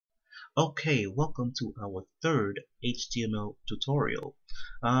Okay, welcome to our third HTML tutorial.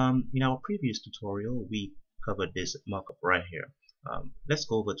 In our previous tutorial, we covered this markup right here. Let's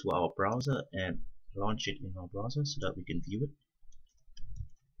go over to our browser and launch it in our browser so that we can view it.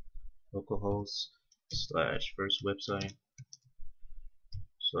 Localhost / first website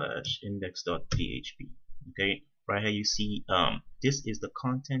 / index.php. Okay, right here you see this is the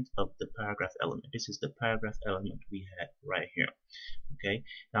content of the paragraph element. This is the paragraph element we had right here. Okay,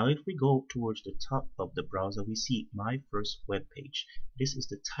 now if we go towards the top of the browser, we see my first web page. This is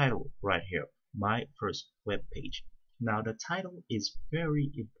the title right here, my first web page. Now the title is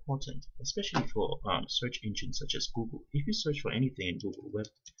very important, especially for search engines such as Google. If you search for anything in Google,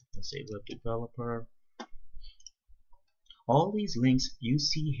 let's say web developer, all these links you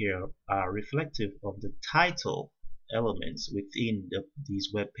see here are reflective of the title elements within these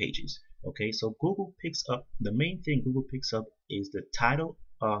web pages. Okay, so Google picks up, the main thing Google picks up is the title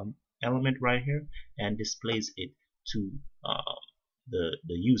element right here and displays it to the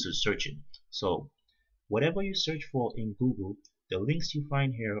user searching. So whatever you search for in Google, the links you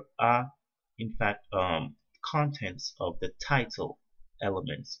find here are in fact contents of the title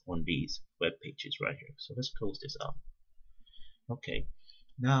elements on these web pages right here. So let's close this out. Okay,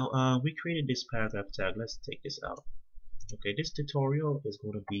 now we created this paragraph tag. Let's take this out. Okay, this tutorial is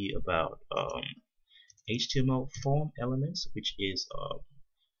going to be about HTML form elements, which is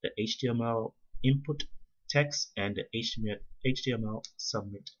the HTML input text and the HTML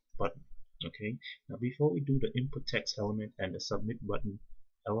submit button. Okay, now before we do the input text element and the submit button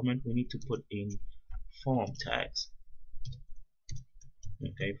element, we need to put in form tags.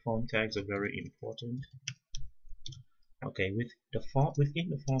 Okay, form tags are very important. Okay, within the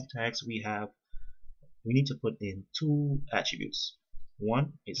form tags we need to put in two attributes.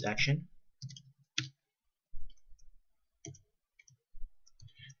 One is action,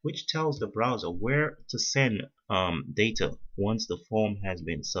 which tells the browser where to send data once the form has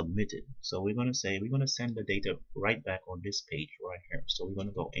been submitted. So we're going to say we're going to send the data right back on this page right here. So we're going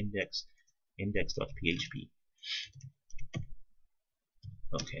to go index.php.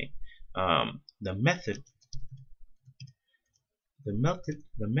 Okay, the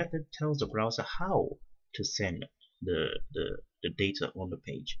method tells the browser how to send the data on the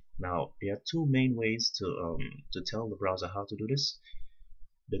page. Now there are two main ways to tell the browser how to do this.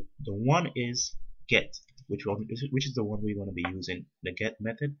 The one is get, which is the one we're going to be using, the get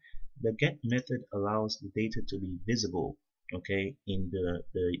method. The get method allows the data to be visible, okay, in the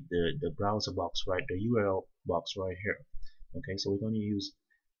browser box, right, the URL box right here. Okay, so we're going to use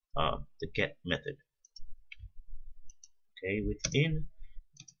the get method. Okay, within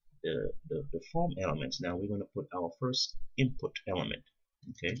the form elements, now we're going to put our first input element.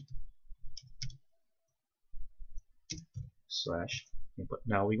 Okay, slash input.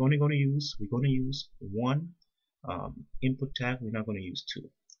 Now we're going to use one input tag. We're not going to use two.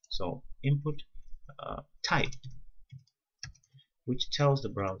 So input type, which tells the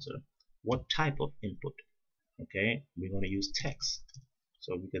browser what type of input. Okay, we're going to use text.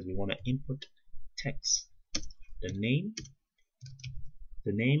 So because we want to input text, the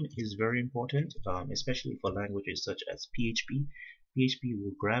name is very important, especially for languages such as PHP. PHP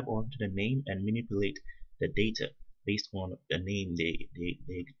will grab onto the name and manipulate the data based on the name they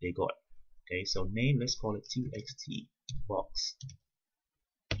got. Okay, so name, let's call it txt box,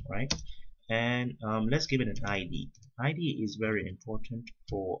 right? And let's give it an ID. ID is very important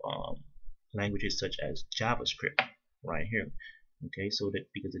for languages such as JavaScript right here. Okay, so that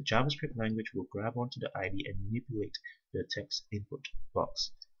because the JavaScript language will grab onto the ID and manipulate the text input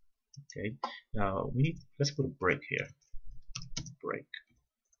box. Okay, now let's put a break here. Break.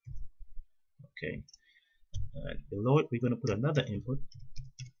 Okay, and below it we're going to put another input.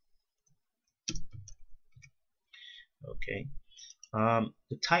 Okay,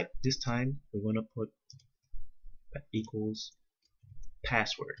 the type this time we're going to put equals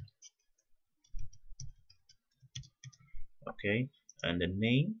password. Okay, and the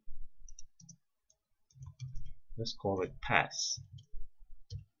name, let's call it pass.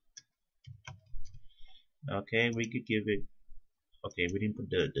 Okay, we could give it, okay, we didn't put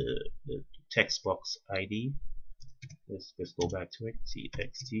the text box ID. Let's go back to it.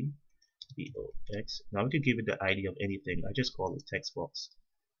 txt box. Now we could give it the ID of anything. I just call it text box,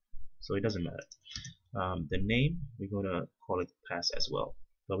 so it doesn't matter. The name we're gonna call it pass as well,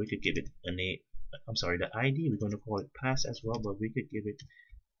 but we could give it a name. I'm sorry, the ID we're gonna call it pass as well, but we could give it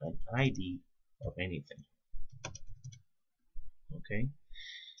an ID of anything. Okay.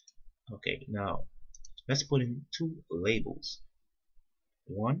 Okay. Now let's put in two labels.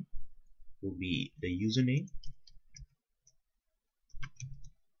 One will be the username,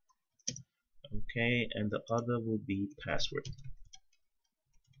 Okay, and the other will be password.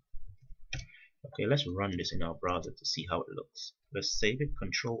 Okay, let's run this in our browser to see how it looks. Let's save it,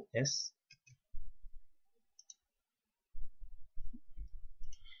 Control S.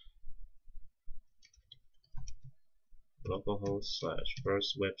 Localhost slash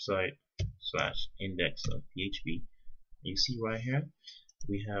first website slash index of PHP. You see right here,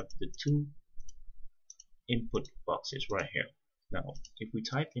 we have the two input boxes right here. Now, if we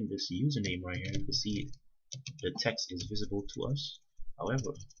type in this username right here, you can see the text is visible to us.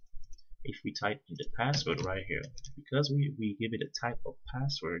 However, if we type in the password right here, because we give it a type of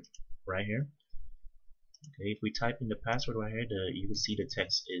password right here, okay, if we type in the password right here, you can see the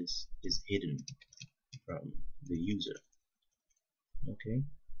text is hidden from the user. Okay,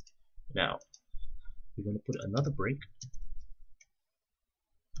 now we're going to put another break.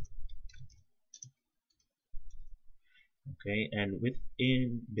 Okay, and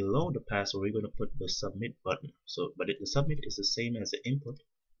within below the password, we're going to put the submit button. So, but the submit is the same as the input.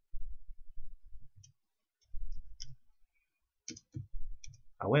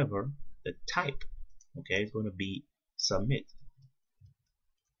 However, the type, okay, is going to be submit.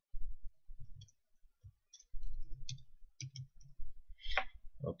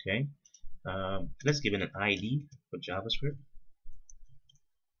 Okay, let's give it an ID for JavaScript.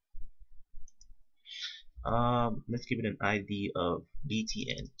 Let's give it an ID of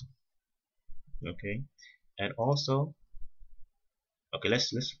btn. Okay, and also, okay,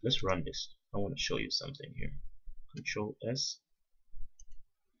 let's run this. I want to show you something here. Control S.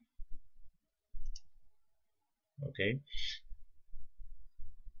 Okay,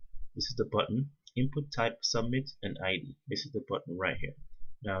 this is the button. Input type, submit, and ID. This is the button right here.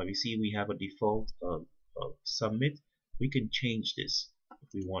 Now you see we have a default of submit. We can change this if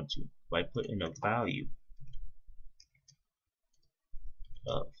we want to by putting a value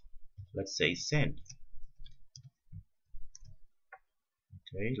of, let's say, send.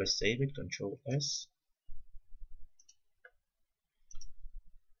 Okay, let's save it, Control S.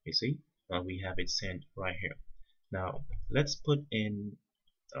 You see, we have it sent right here. Now let's put in,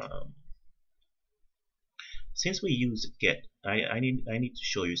 since we use get, I need to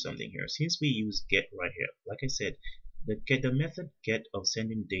show you something here. Since we use get right here, like I said, the method get of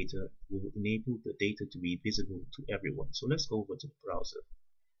sending data will enable the data to be visible to everyone. So let's go over to the browser.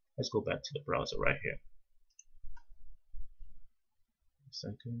 Let's go back to the browser right here. A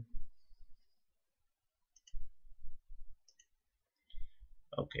second.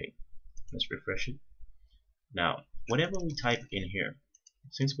 Okay, let's refresh it. Now, whatever we type in here,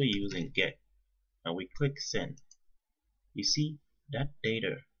 since we're using get, and we click send, you see that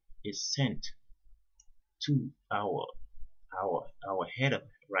data is sent to our header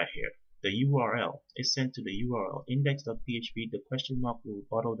right here. The URL is sent to the URL index.php. The question mark will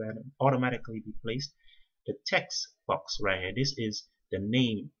automatically be placed. The text box right here, this is the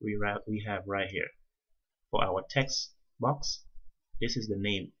name we have right here for our text box. This is the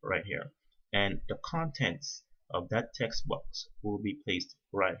name right here, and the contents of that text box will be placed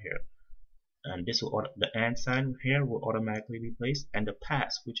right here. And this will the and sign here will automatically be placed, and the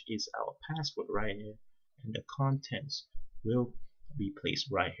pass, which is our password right here, and the contents will be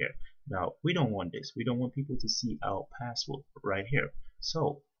placed right here. Now we don't want this. We don't want people to see our password right here.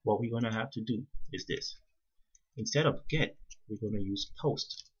 So what we're going to have to do is this. Instead of get, we're going to use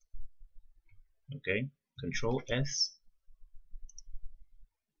post. Okay, Control S.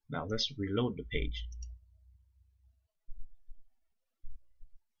 Now let's reload the page.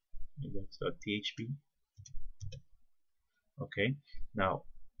 Index.php. Okay, now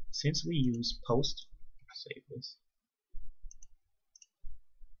since we use post, save this.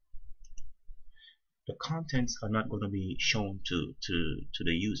 The contents are not going to be shown to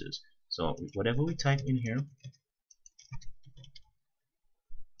the users. So whatever we type in here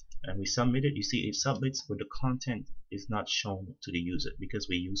and we submit it, you see it submits, but the content is not shown to the user because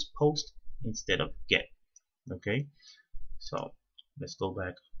we use post instead of get. Okay, so let's go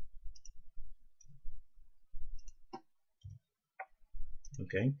back.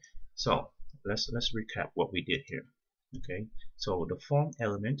 Okay, so let's recap what we did here. Okay, so the form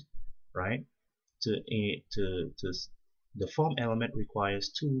element, right? The form element requires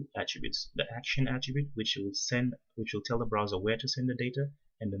two attributes: the action attribute, which will tell the browser where to send the data,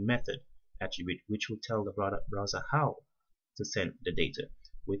 and the method attribute, which will tell the browser how to send the data.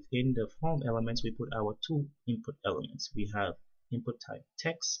 Within the form elements, we put our two input elements. We have input type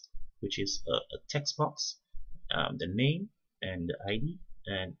text, which is a text box, the name and the ID,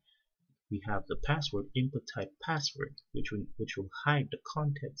 and we have the password, input type password, which will hide the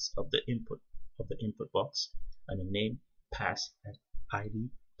contents of the input box, and the name, pass, and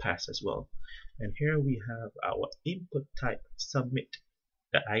ID pass as well. And here we have our input type submit,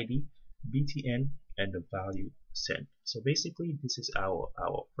 the ID, btn, and the value sent. So basically this is our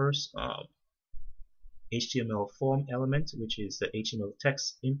first HTML form element, which is the HTML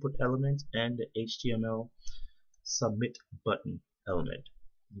text input element and the HTML submit button element.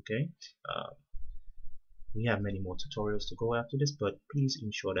 Okay, we have many more tutorials to go after this, but please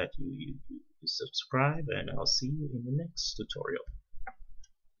ensure that you subscribe, and I'll see you in the next tutorial.